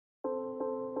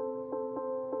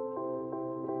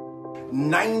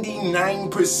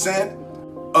99%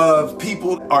 of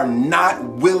people are not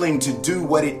willing to do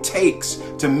what it takes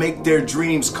to make their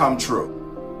dreams come true.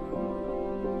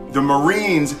 The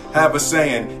Marines have a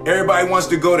saying, everybody wants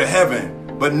to go to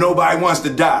heaven, but nobody wants to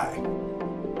die.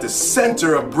 The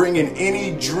center of bringing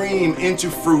any dream into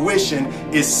fruition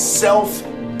is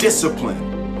self-discipline.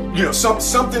 You know,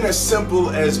 something as simple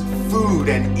as food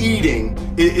and eating.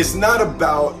 It's not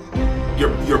about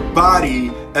your body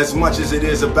as much as it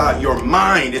is about your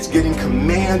mind. It's getting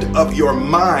command of your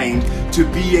mind to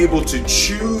be able to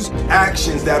choose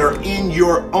actions that are in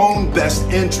your own best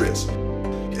interest.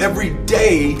 Every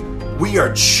day we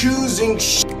are choosing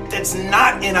shit that's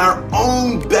not in our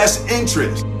own best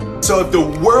interest. So if the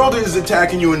world is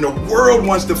attacking you and the world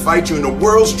wants to fight you and the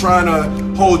world's trying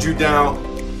to hold you down,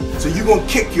 so you're gonna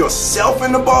kick yourself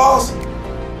in the balls?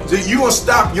 So you're gonna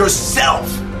stop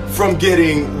yourself from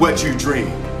getting what you dream.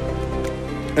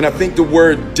 And I think the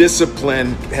word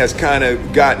discipline has kind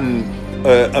of gotten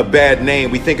a bad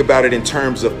name. We think about it in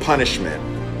terms of punishment.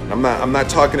 I'm not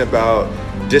talking about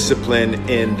discipline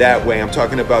in that way. I'm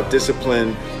talking about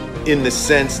discipline in the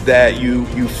sense that you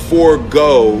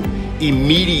forego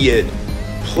immediate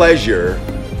pleasure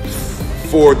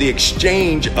for the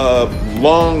exchange of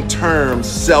long-term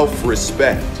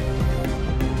self-respect.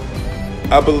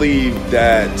 I believe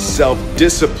that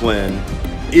self-discipline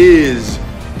is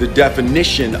the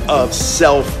definition of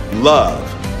self-love.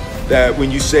 That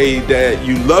when you say that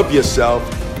you love yourself,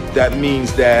 that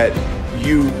means that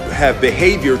you have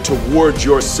behavior towards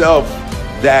yourself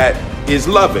that is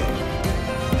loving.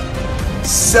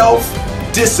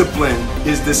 Self-discipline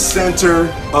is the center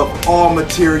of all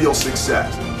material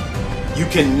success. You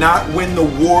cannot win the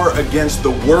war against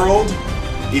the world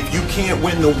if you can't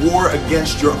win the war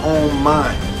against your own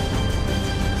mind.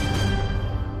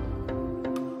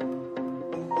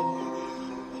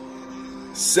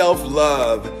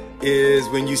 Self-love is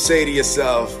when you say to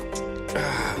yourself,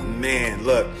 man,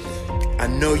 look, I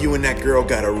know you and that girl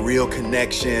got a real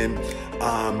connection.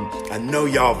 I know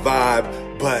y'all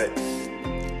vibe, but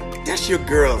that's your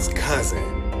girl's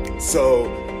cousin. So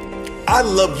I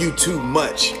love you too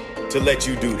much to let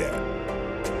you do that.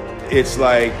 It's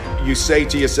like you say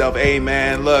to yourself, hey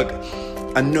man, look,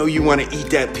 I know you want to eat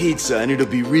that pizza and it'll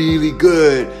be really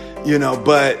good, you know,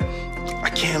 but I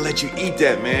can't let you eat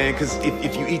that, man, because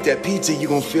if you eat that pizza, you're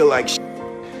going to feel like shit,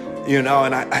 you know,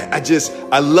 and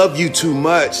I love you too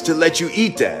much to let you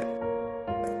eat that.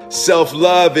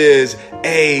 Self-love is,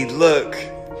 hey, look,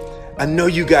 I know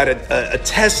you got a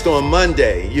test on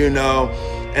Monday, you know,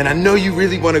 and I know you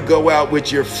really want to go out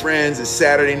with your friends. It's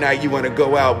Saturday night, you want to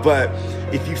go out, but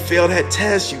if you fail that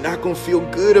test, you're not going to feel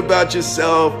good about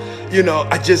yourself. You know,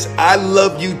 I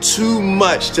love you too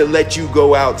much to let you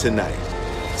go out tonight.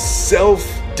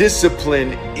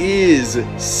 Self-discipline is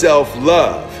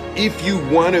self-love. If you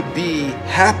want to be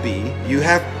happy, you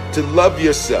have to love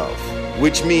yourself,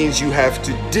 which means you have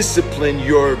to discipline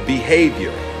your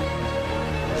behavior.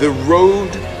 The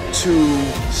road to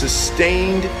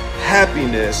sustained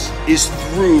happiness is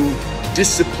through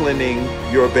disciplining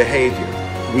your behavior.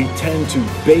 We tend to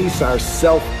base our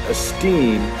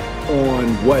self-esteem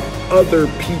on what other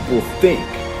people think.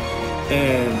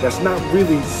 And that's not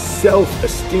really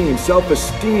self-esteem.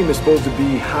 Self-esteem is supposed to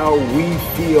be how we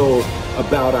feel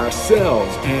about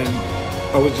ourselves. And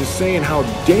I was just saying how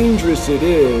dangerous it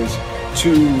is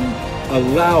to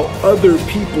allow other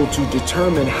people to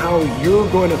determine how you're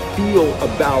going to feel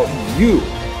about you.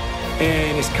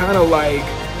 And it's kind of like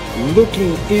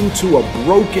looking into a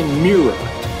broken mirror.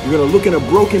 You're going to look in a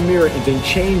broken mirror and then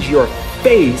change your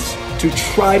face to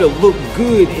try to look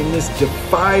good in this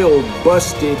defiled,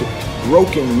 busted,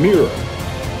 broken mirror.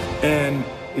 And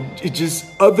it just,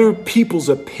 other people's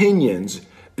opinions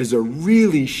is a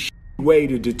really way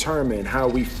to determine how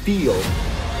we feel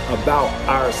about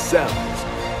ourselves.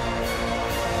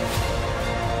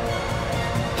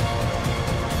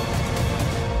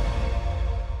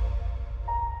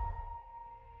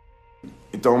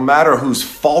 It don't matter whose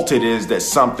fault it is that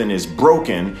something is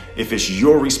broken if it's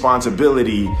your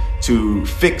responsibility to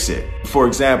fix it. For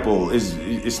example,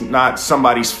 it's not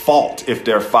somebody's fault if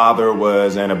their father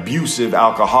was an abusive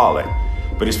alcoholic,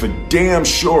 but it's for damn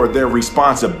sure their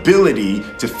responsibility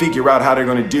to figure out how they're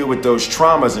going to deal with those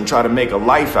traumas and try to make a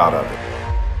life out of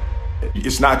it.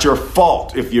 It's not your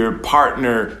fault if your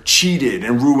partner cheated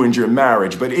and ruined your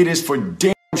marriage, but it is for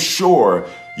damn sure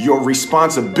your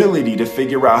responsibility to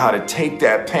figure out how to take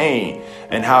that pain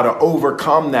and how to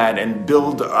overcome that and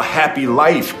build a happy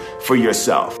life for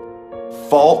yourself.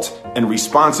 Fault and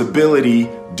responsibility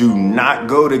do not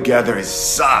go together. It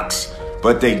sucks,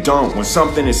 but they don't. When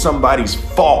something is somebody's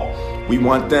fault, We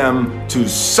want them to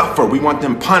suffer. We want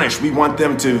them punished. We want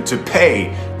them to pay.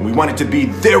 And we want it to be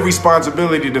their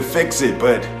responsibility to fix it.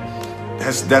 But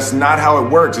that's not how it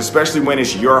works, especially when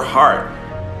it's your heart.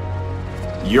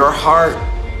 Your heart,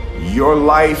 your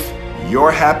life,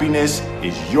 your happiness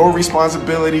is your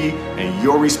responsibility and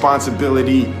your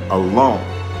responsibility alone.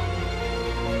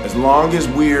 As long as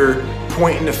we're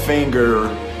pointing the finger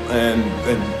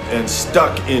and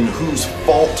stuck in whose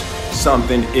fault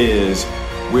something is,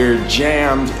 we're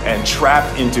jammed and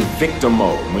trapped into victim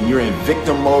mode. When you're in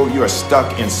victim mode, you are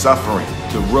stuck in suffering.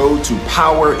 The road to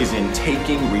power is in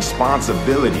taking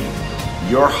responsibility.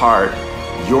 Your heart,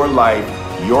 your life,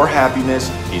 your happiness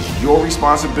is your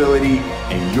responsibility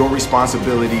and your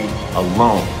responsibility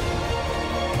alone.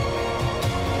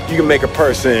 You can make a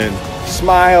person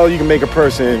smile, you can make a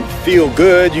person feel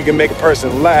good, you can make a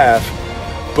person laugh,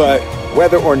 but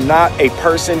whether or not a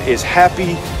person is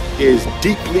happy is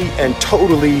deeply and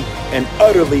totally and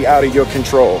utterly out of your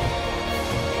control.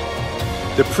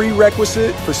 The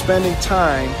prerequisite for spending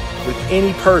time with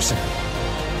any person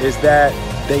is that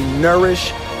they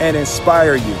nourish and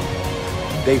inspire you.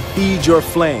 They feed your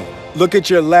flame. Look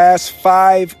at your last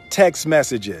 5 text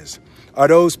messages. Are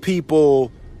those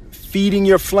people feeding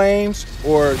your flames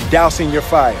or dousing your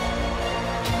fire?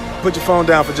 Put your phone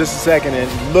down for just a second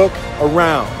and look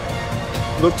around.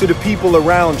 Look to the people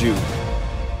around you.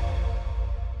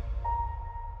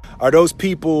 Are those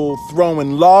people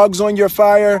throwing logs on your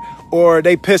fire or are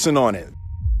they pissing on it?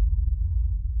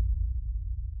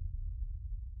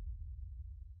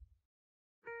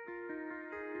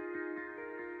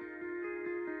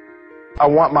 I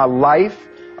want my life,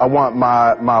 I want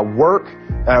my work,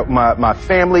 my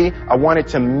family, I want it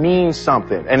to mean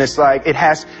something. And it's like,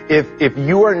 if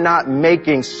you are not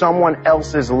making someone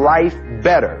else's life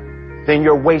better, then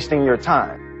you're wasting your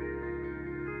time.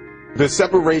 The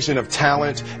separation of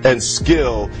talent and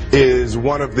skill is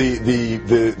one of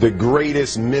the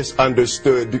greatest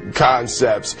misunderstood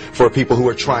concepts for people who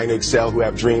are trying to excel, who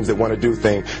have dreams, that want to do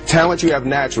things. Talent you have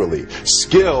naturally.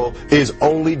 Skill is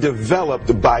only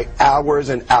developed by hours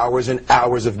and hours and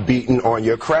hours of beating on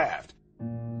your craft.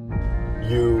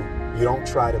 You don't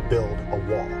try to build a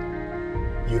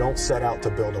wall. You don't set out to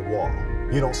build a wall.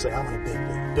 You don't say, I'm going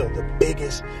to build the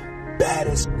biggest,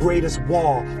 baddest, greatest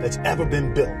wall that's ever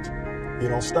been built. You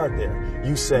don't start there.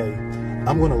 You say,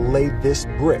 I'm going to lay this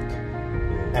brick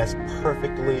as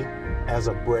perfectly as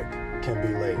a brick can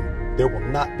be laid. There will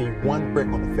not be one brick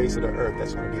on the face of the earth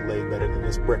that's going to be laid better than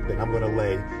this brick that I'm going to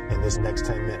lay in this next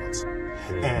 10 minutes.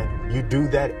 And you do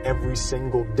that every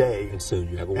single day. And soon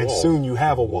you have a wall. And soon you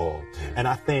have a wall. And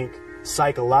I think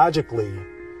psychologically,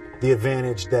 the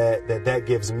advantage that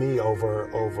gives me over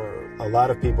a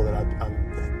lot of people that I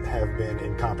have been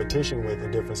in competition with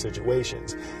in different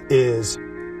situations is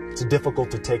it's difficult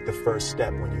to take the first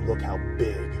step when you look how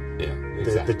big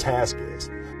the task is.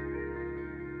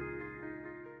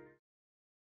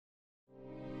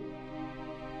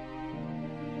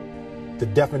 The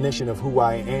definition of who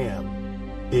I am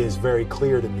is very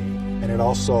clear to me, and it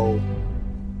also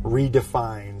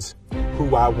redefines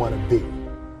who I want to be,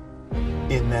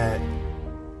 in that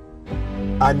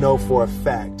I know for a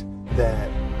fact that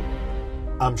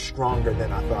I'm stronger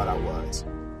than I thought I was.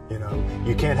 You know,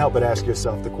 you can't help but ask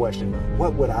yourself the question,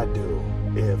 what would I do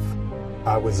if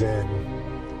I was in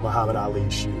Muhammad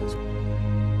Ali's shoes?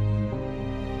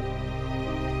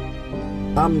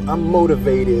 I'm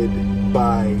motivated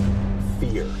by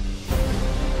fear.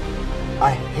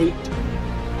 I hate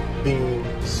being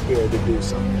scared to do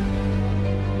something.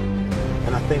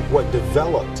 And I think what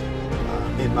developed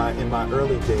in my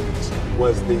early days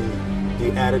was the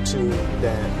attitude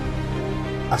that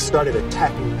I started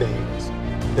attacking things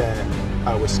that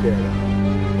I was scared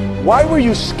of. Why were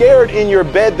you scared in your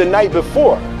bed the night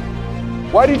before?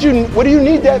 What do you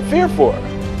need that fear for?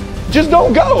 Just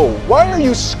don't go. Why are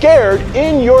you scared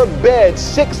in your bed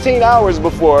 16 hours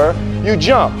before you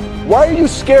jump? Why are you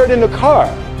scared in the car?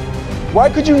 Why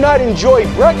could you not enjoy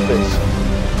breakfast?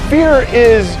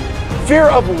 Fear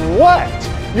of what?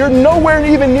 You're nowhere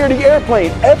even near the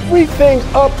airplane. Everything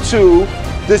up to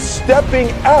the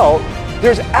stepping out,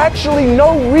 there's actually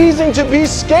no reason to be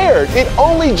scared. It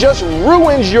only just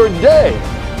ruins your day.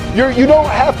 You don't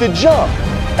have to jump.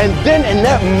 And then in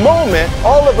that moment,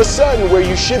 all of a sudden, where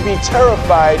you should be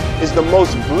terrified is the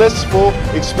most blissful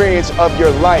experience of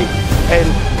your life.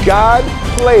 And God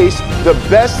placed the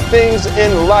best things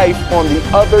in life on the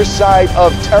other side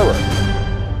of terror.